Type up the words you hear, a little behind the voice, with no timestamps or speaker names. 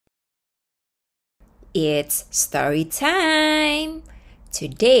It's story time!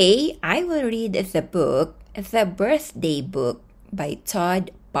 Today, I will read the book, The Birthday Book by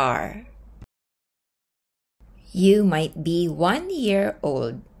Todd Parr. You might be 1 year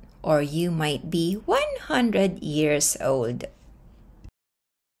old, or you might be 100 years old.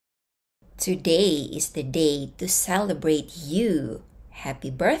 Today is the day to celebrate you.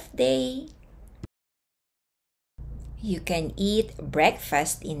 Happy birthday! You can eat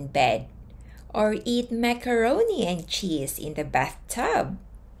breakfast in bed, or eat macaroni and cheese in the bathtub.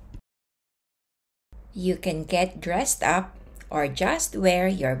 You can get dressed up or just wear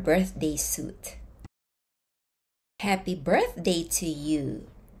your birthday suit. Happy birthday to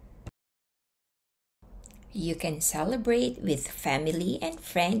you! You can celebrate with family and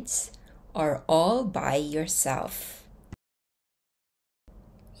friends or all by yourself.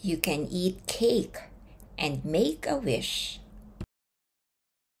 You can eat cake and make a wish.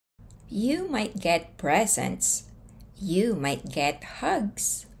 You might get presents. You might get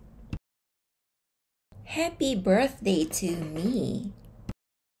hugs. Happy birthday to me!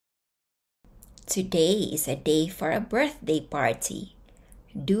 Today is a day for a birthday party.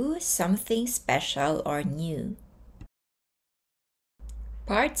 Do something special or new.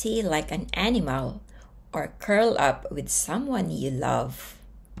 Party like an animal or curl up with someone you love.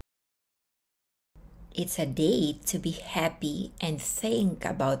 It's a day to be happy and think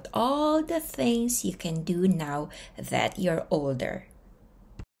about all the things you can do now that you're older.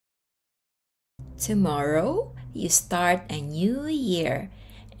 Tomorrow, you start a new year,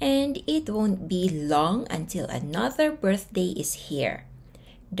 and it won't be long until another birthday is here.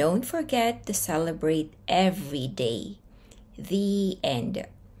 Don't forget to celebrate every day. The end.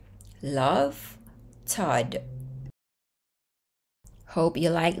 Love, Todd. Hope you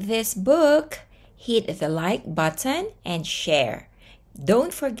like this book. Hit the like button and share.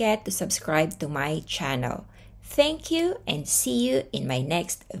 Don't forget to subscribe to my channel. Thank you and see you in my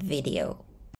next video.